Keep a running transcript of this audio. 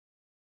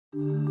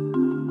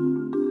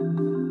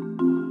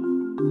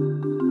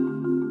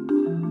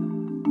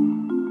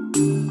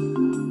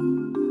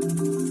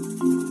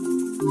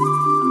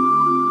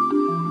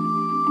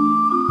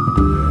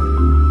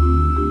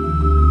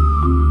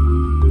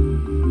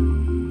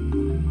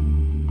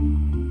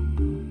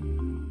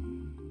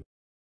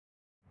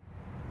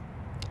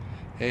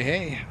Hey,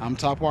 hey, I'm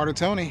Topwater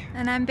Tony.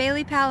 And I'm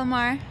Bailey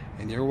Palomar.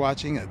 And you're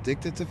watching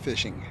Addicted to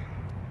Fishing.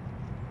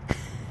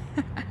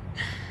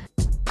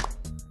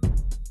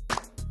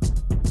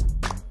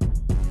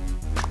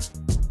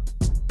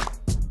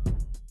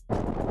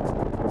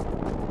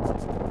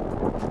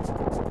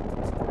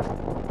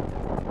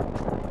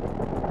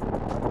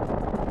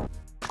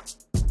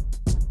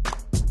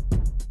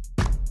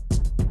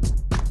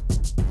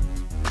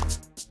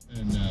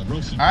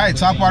 Alright,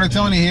 Topwater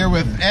Tony here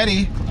with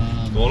Eddie.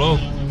 Hello.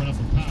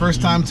 First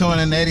time towing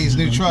in Eddie's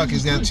new truck.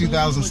 He's got a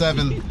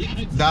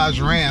 2007 Dodge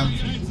Ram.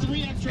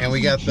 And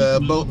we got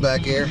the boat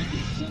back here.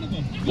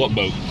 What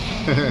boat?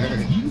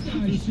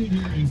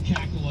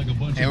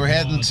 And we're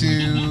heading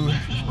to,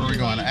 where are we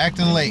going?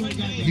 Acton Lake,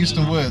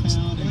 Houston Woods.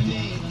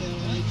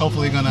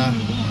 Hopefully gonna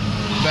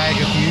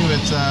bag a few.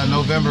 It's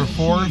November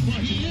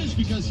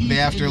 4th, day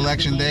after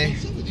Election Day.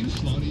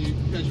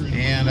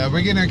 And we're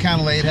getting there kind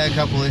of late, had a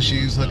couple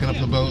issues hooking up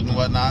the boat and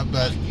whatnot,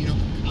 but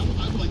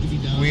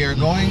we are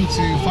going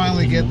to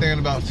finally get there in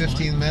about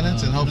 15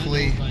 minutes and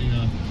hopefully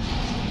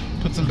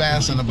put some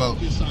bass in the boat.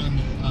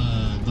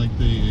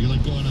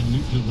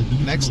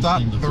 Next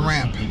stop, the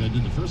ramp.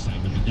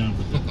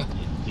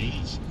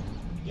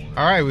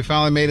 Alright, we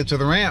finally made it to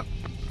the ramp.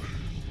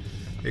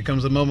 Here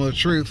comes the moment of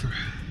truth.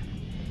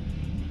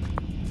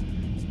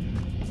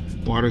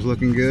 Water's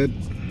looking good.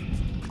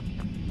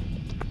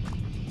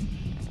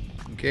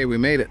 Okay, we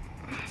made it.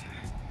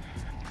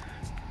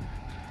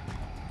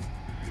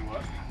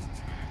 What?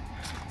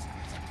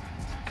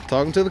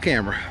 Talking to the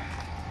camera.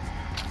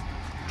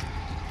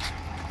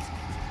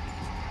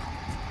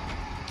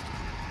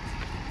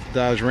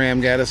 Dodge Ram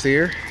got us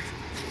here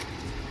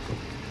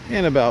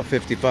in about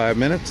 55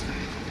 minutes.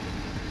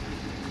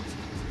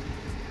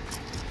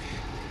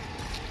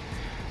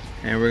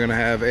 And we're gonna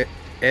have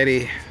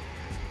Eddie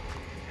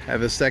have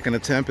his second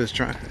attempt to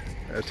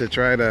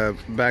try to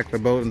back the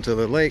boat into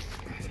the lake.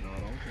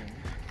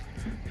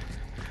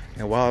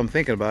 And while I'm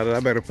thinking about it, I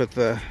better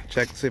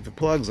check to see if it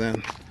plugs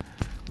in.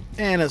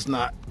 And it's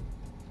not.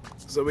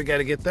 So we got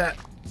to get that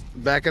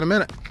back in a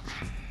minute.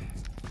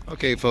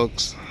 Okay,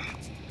 folks.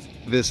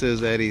 This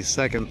is Eddie's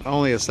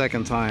only a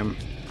second time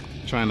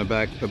trying to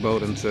back the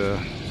boat into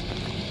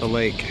the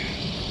lake.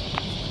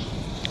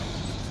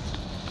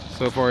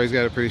 So far he's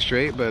got it pretty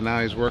straight, but now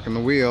he's working the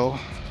wheel.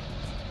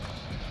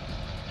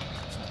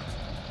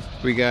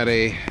 We got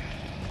a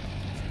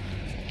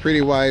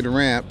pretty wide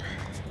ramp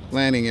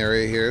landing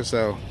area here,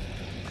 so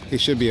he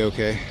should be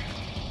okay.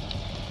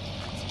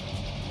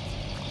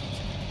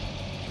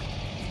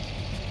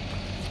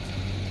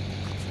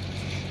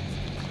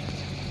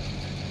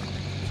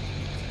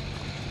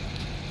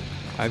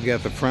 I've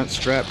got the front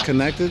strap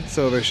connected,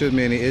 so there shouldn't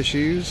be any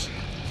issues.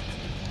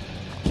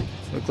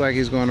 Looks like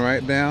he's going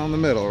right down the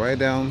middle, right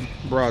down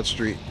Broad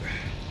Street.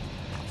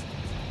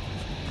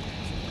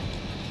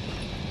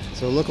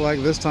 So it looked like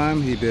this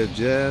time he did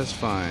just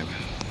fine.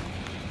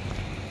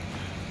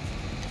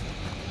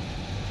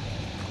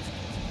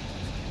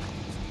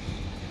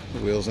 The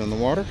wheels in the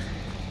water.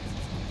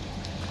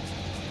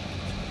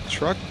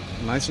 Truck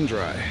nice and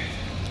dry.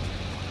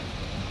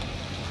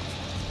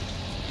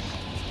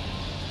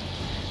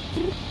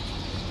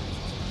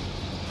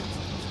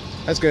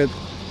 That's good.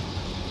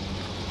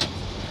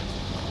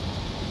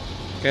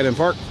 Get in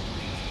park.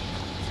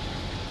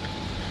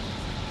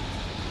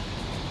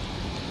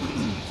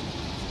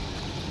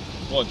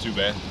 Wasn't too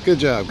bad. Good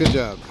job, good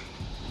job.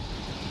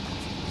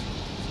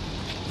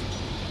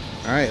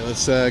 All right,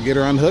 let's get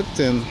her unhooked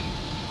and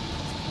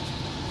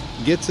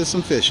get to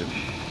some fishing.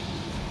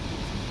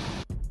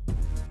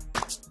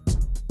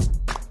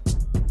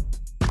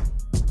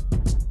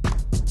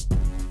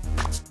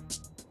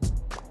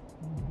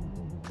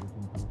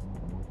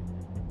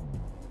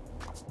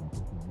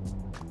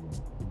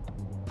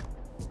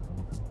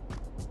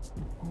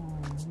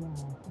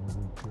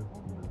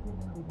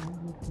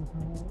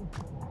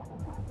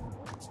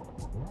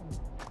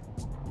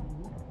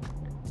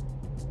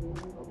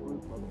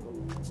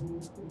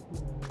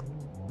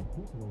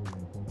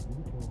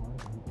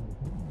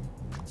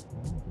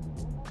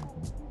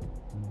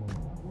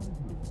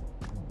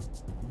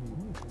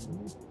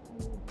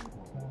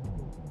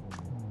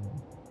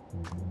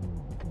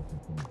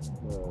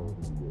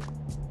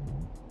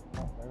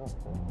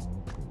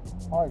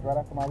 Oh, he's right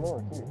after my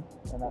lure too,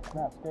 and that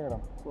snap scared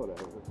him.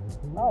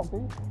 No,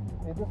 see,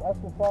 I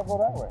just saw it go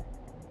that way.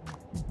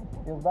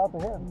 It was about to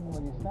hit, and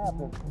when you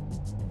snapped it,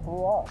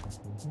 flew off,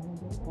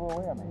 flew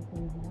away. I mean.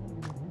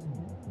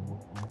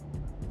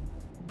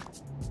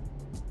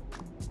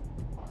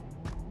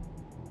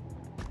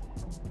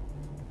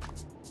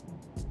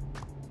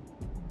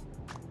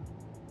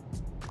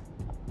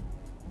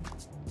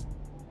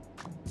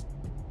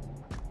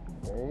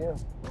 There he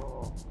is.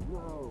 Oh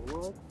no!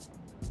 What?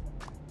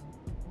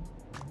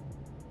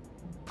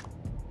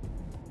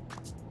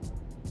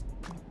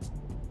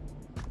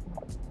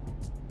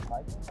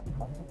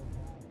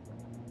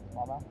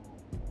 Smallmouth?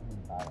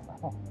 I don't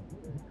know.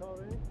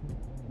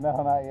 No,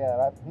 not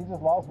yet. He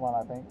just lost one,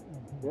 I think.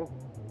 Yeah,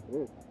 it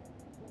is.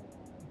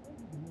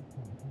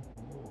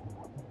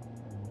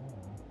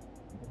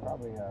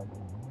 Probably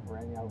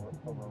ran you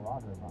over a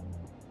rock or something.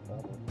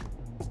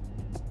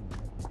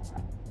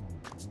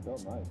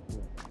 Felt nice,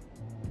 too.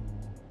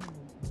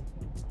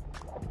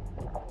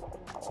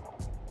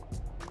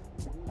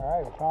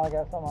 Alright, we finally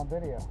got something on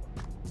video.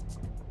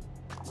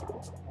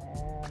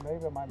 And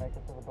maybe I might make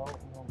it to the boat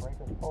and gonna break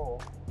this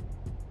pole.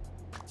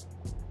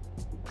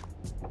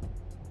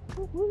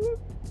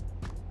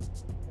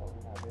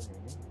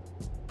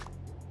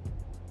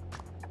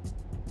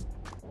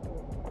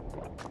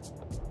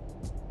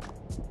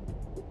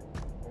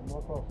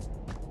 More closer.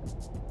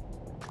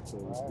 So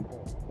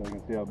I can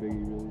see how big he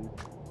really is.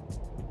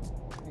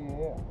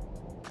 Yeah.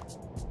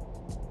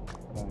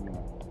 Kind of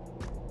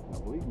a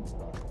bleeding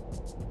spot.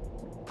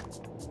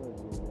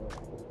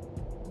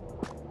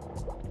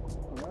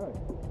 Alright.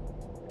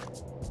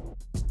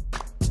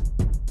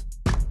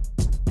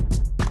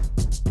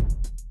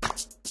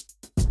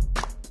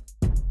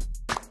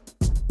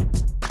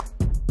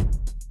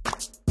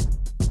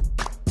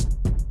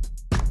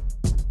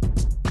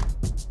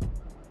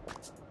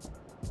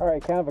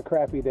 Alright, kind of a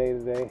crappy day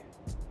today.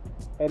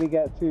 Eddie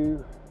got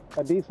to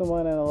a decent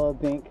one and a little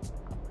dink,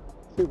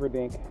 super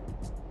dink,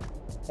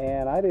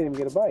 and I didn't even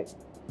get a bite.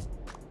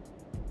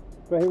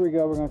 But here we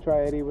go, we're going to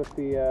try Eddie with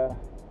the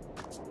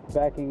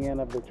backing in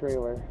of the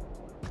trailer.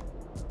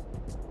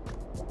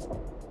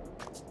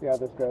 See how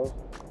this goes.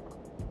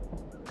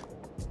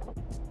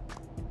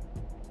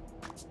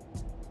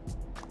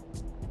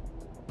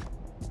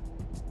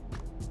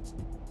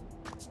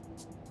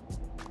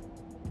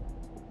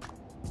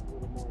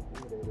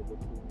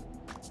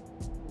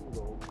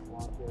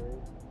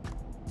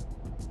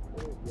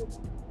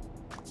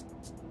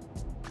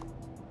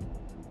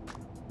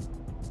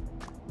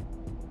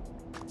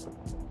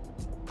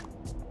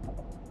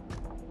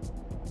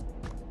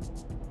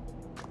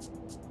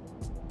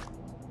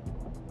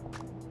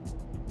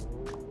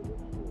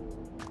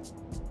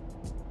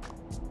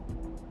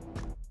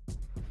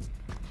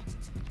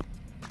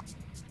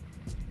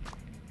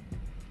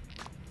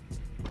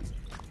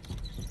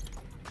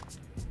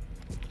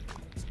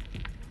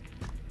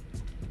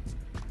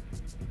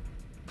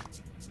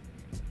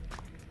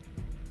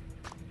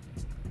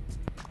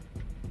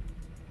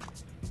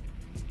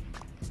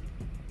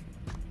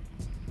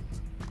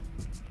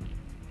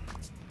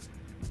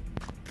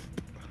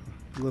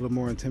 A little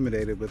more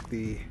intimidated with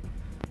the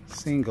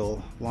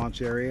single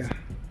launch area,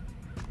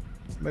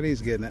 but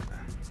he's getting it.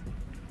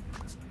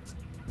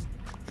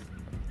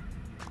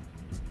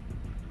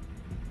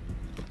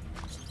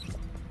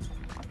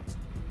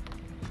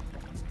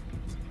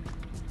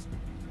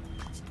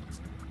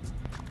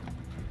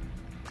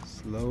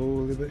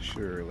 Slowly but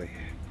surely.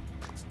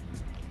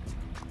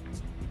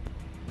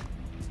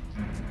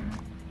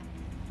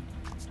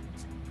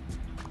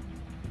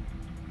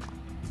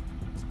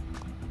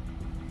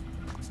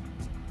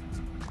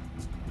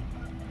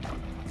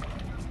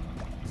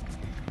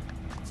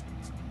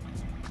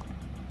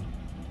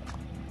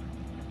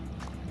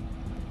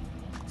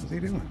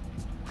 What's he doing?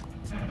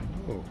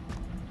 Oh.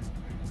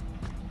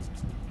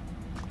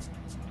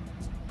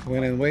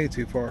 Went in way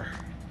too far.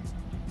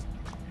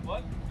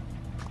 What?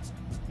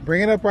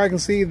 Bring it up where I can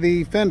see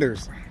the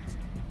fenders.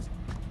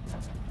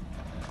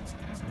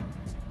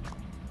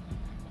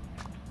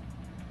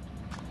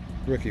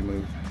 Rookie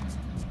move.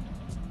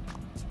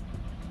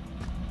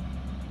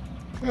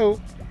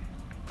 Oh.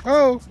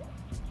 Oh.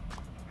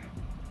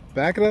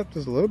 Back it up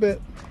just a little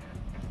bit.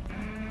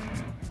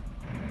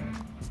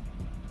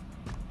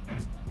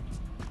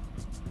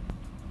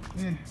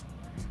 Yeah.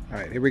 All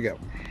right, here we go.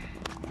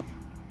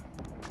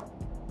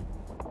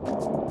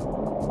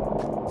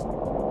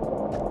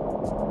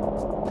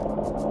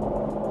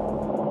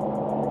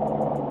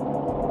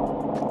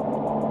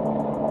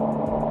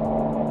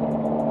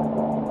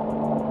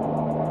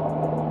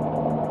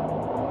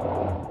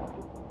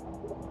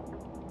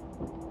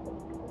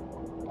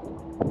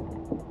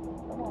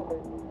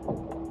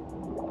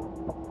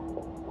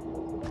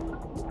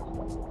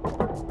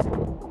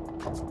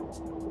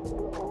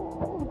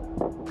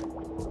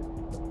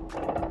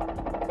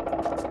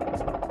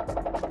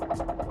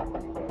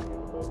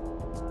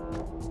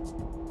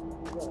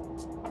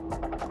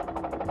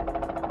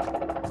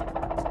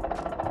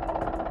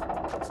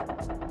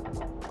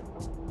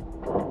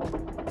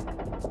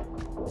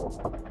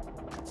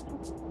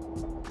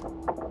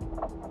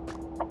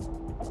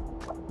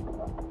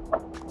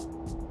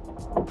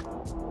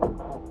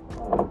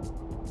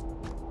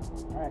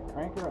 Alright,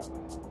 crank her up.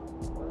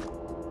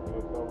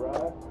 It's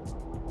alright.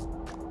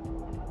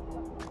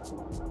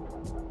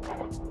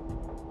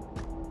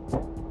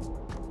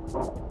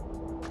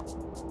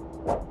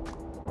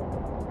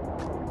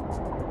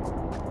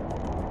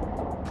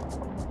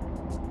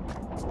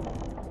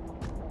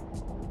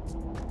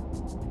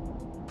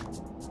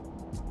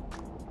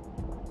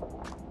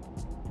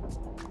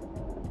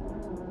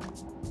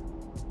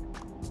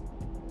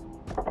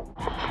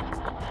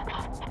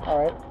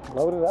 Alright,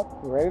 load it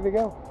up, we're ready to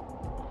go.